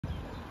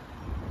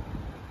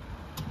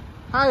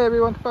Hi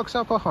everyone, welcome to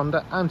Southport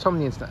Honda. I'm Tom,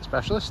 the Internet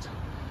Specialist.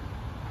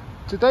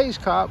 Today's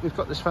car, we've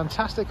got this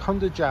fantastic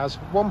Honda Jazz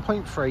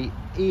 1.3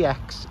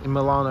 EX in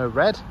Milano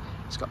Red.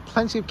 It's got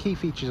plenty of key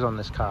features on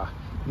this car.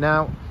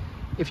 Now,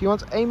 if you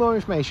want any more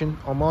information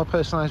or more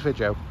personalised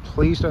video,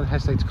 please don't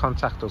hesitate to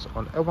contact us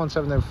on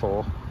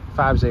 01704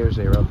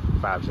 500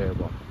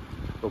 501.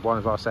 But one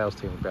of our sales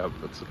team will be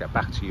able to get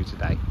back to you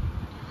today.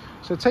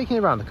 So taking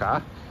you around the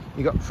car,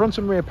 you've got front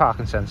and rear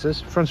parking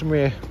sensors, front and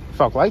rear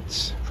fog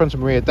lights, front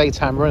and rear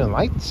daytime running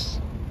lights,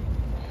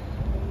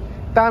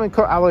 diamond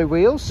cut alloy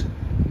wheels.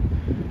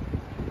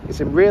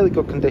 It's in really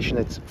good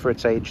condition for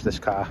its age, this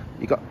car.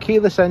 You've got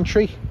keyless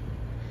entry.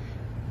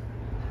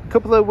 A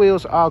couple of the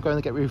wheels are going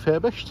to get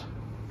refurbished.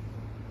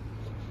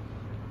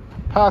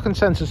 Parking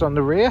sensors on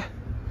the rear.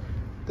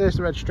 There's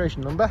the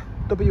registration number,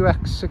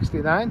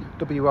 WX69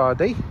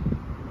 WRD.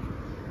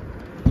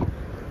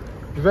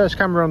 Reverse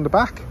camera on the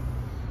back.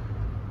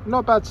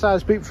 Not bad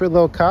size boot for a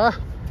little car,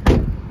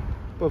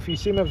 but if you've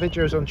seen my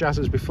videos on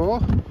Jazzes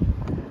before,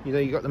 you know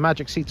you've got the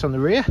magic seats on the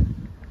rear.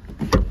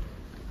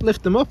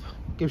 Lift them up,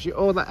 gives you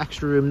all that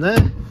extra room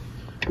there.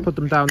 Put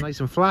them down nice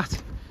and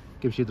flat,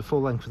 gives you the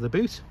full length of the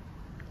boot.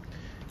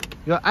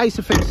 You've got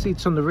Isofix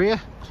seats on the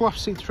rear, cloth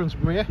seats front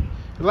and rear,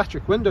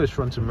 electric windows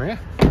front and rear.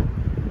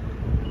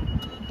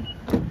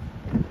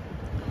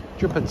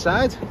 Jump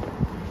inside.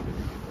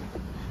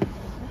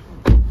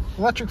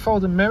 Electric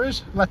folding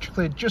mirrors,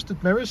 electrically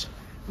adjusted mirrors,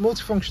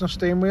 multifunctional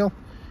steering wheel,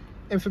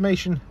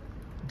 information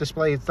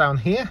display is down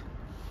here,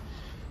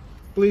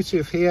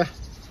 Bluetooth here,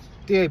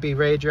 DAB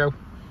radio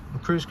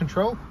and cruise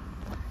control.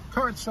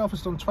 Car itself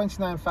has done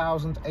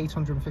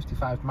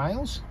 29,855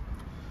 miles.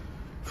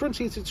 Front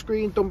heated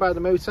screen done by the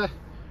motor,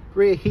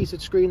 rear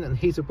heated screen and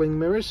heated wing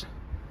mirrors,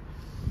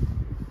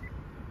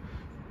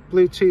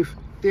 Bluetooth,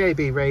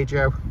 DAB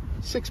radio,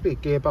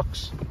 6-speed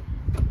gearbox,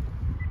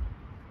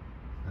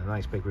 and a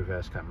nice big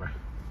reverse camera.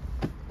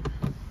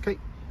 Okay,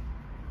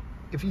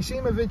 if you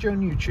see my video on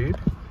YouTube,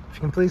 if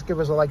you can please give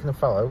us a like and a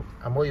follow,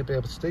 and what you'll be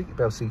able to do, you'll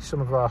be able to see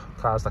some of our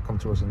cars that come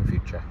to us in the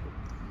future.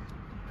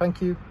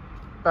 Thank you,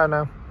 bye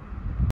now.